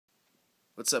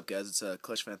What's up, guys? It's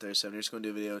Clutch Fan 37. Just going to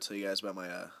do a video to tell you guys about my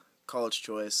college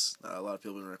choice. A lot of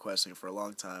people have been requesting it for a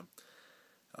long time.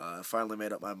 I finally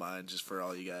made up my mind just for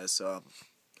all you guys. So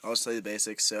I'll just tell you the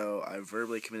basics. So I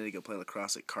verbally committed to go play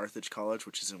lacrosse at Carthage College,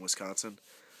 which is in Wisconsin.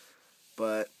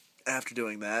 But after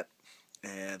doing that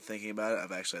and thinking about it,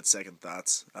 I've actually had second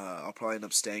thoughts. I'll probably end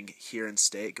up staying here in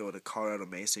state, go to Colorado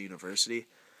Mesa University.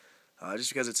 Just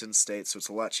because it's in state, so it's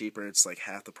a lot cheaper. It's like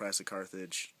half the price of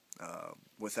Carthage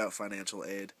without financial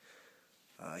aid.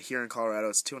 Here in Colorado,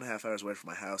 it's 2.5 hours away from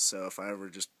my house, so if I ever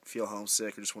just feel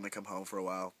homesick or just want to come home for a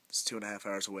while, it's 2.5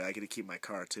 hours away. I get to keep my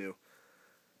car, too.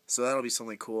 So that'll be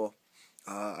something cool.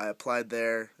 I applied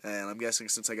there, and I'm guessing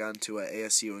since I got into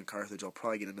ASU in Carthage, I'll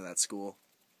probably get into that school.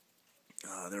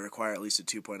 They require at least a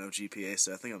 2.0 GPA,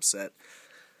 so I think I'm set.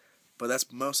 But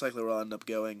that's most likely where I'll end up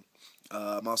going.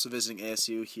 I'm also visiting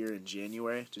ASU here in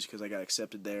January, just because I got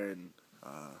accepted there and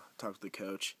talked to the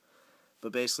coach.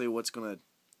 But basically what's going to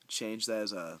change that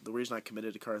is the reason I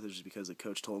committed to Carthage is because the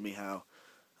coach told me how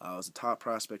I was a top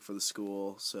prospect for the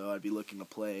school, so I'd be looking to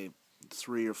play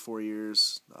 3 or 4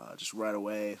 years just right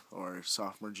away, or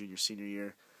sophomore, junior, senior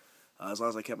year, as long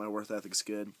as I kept my work ethics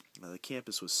good. The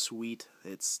campus was sweet.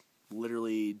 It's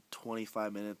literally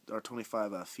 25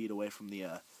 feet away from the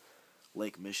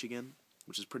Lake Michigan,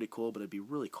 which is pretty cool, but it'd be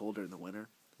really cold during the winter,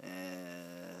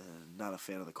 and not a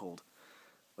fan of the cold.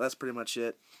 Well, that's pretty much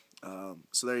it.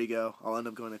 So there you go. I'll end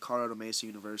up going to Colorado Mesa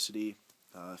University.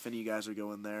 If any of you guys are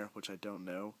going there, which I don't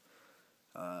know,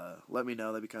 let me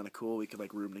know. That'd be kind of cool. We could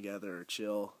like room together or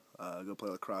chill, go play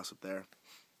lacrosse up there.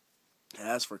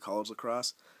 As for college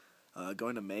lacrosse,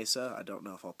 going to Mesa, I don't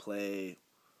know if I'll play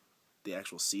the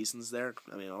actual seasons there.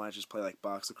 I mean, I might just play like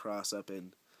box lacrosse up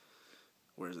in,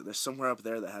 where is it? There's somewhere up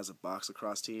there that has a box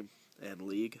lacrosse team and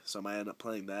league, so I might end up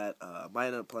playing that. Might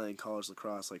end up playing college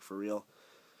lacrosse, like for real.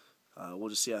 We'll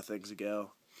just see how things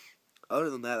go.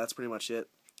 Other than that, that's pretty much it.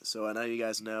 So I know you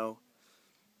guys know.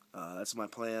 That's my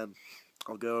plan.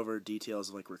 I'll go over details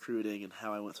of like recruiting and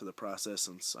how I went through the process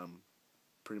since I'm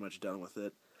pretty much done with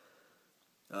it.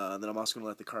 And then I'm also going to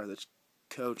let the Carthage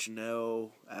coach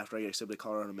know after I get accepted to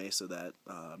Colorado Mesa that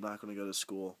I'm not going to go to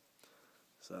school.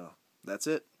 So that's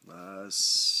it.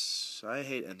 I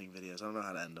hate ending videos. I don't know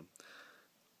how to end them.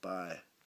 Bye.